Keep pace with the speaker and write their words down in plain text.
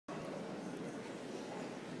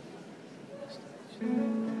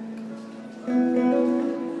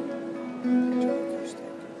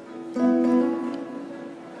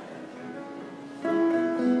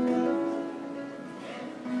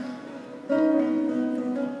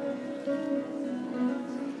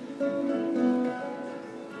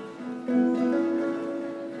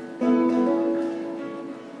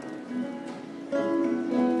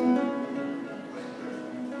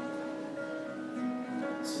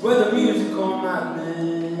With the musical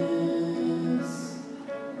madness,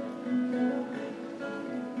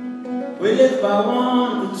 we live by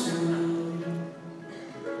one of the two,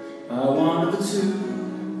 by one of the two.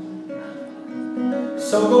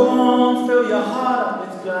 So go on, fill your heart up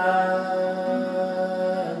with gladness.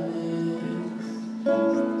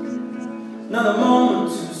 Not a moment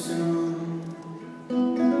too soon,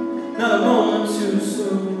 not a moment too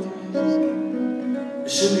soon.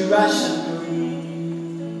 It should be rationally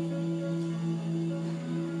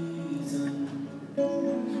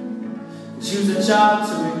choose a child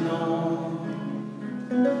to ignore.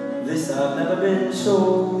 This I've never been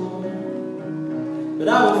sure, but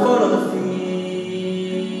I will follow the feeling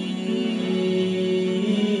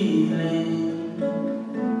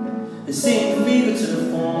and sing fever to the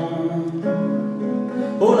phone.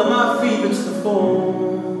 All of my fever to the phone.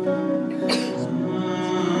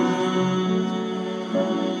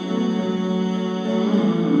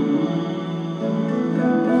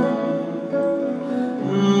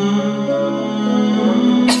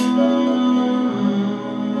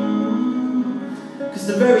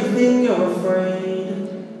 The very thing you're afraid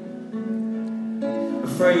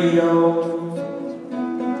of,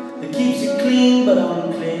 that keeps you clean but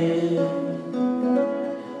unclear,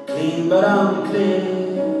 clean but unclear,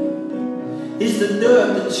 is the dirt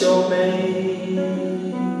that you're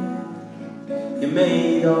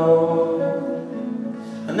made of,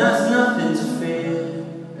 and that's nothing to fear.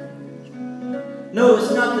 No,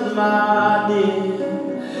 it's nothing, my dear,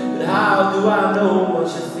 but how do I know what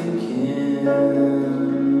you're thinking?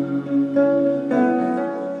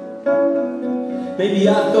 Maybe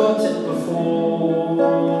I thought it before.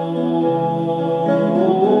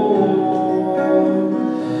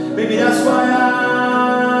 Maybe that's why I'm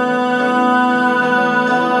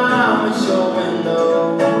at your window.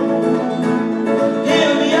 Hear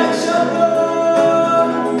me at your door,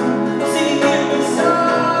 singing give me some.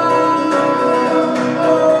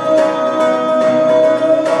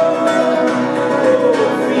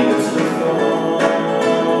 Fever to the floor.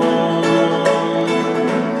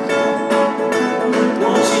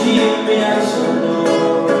 Hear me at your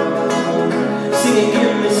door, singing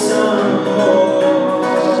give me some more,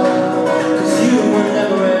 'cause you were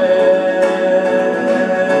never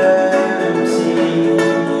empty,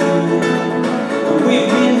 and we've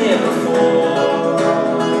been here before.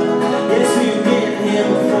 Yes, we've been here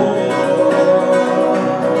before,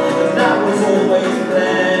 but that was always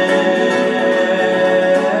plenty.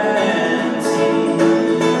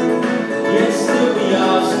 Yet still we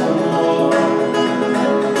ask for more.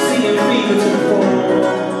 Fever to the floor.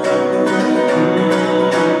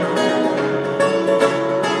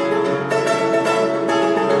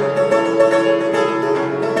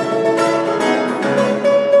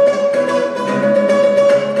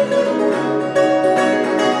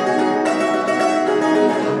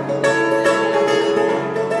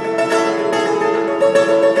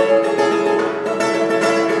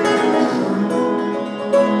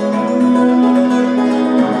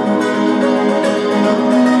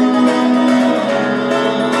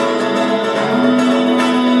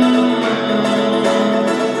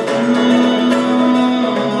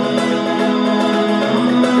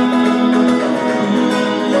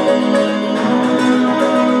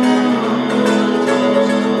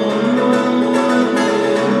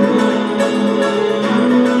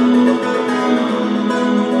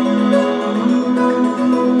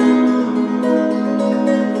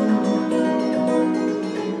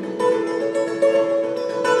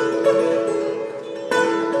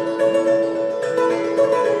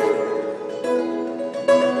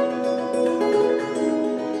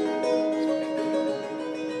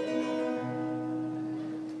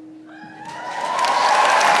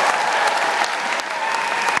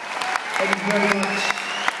 Thank you very much.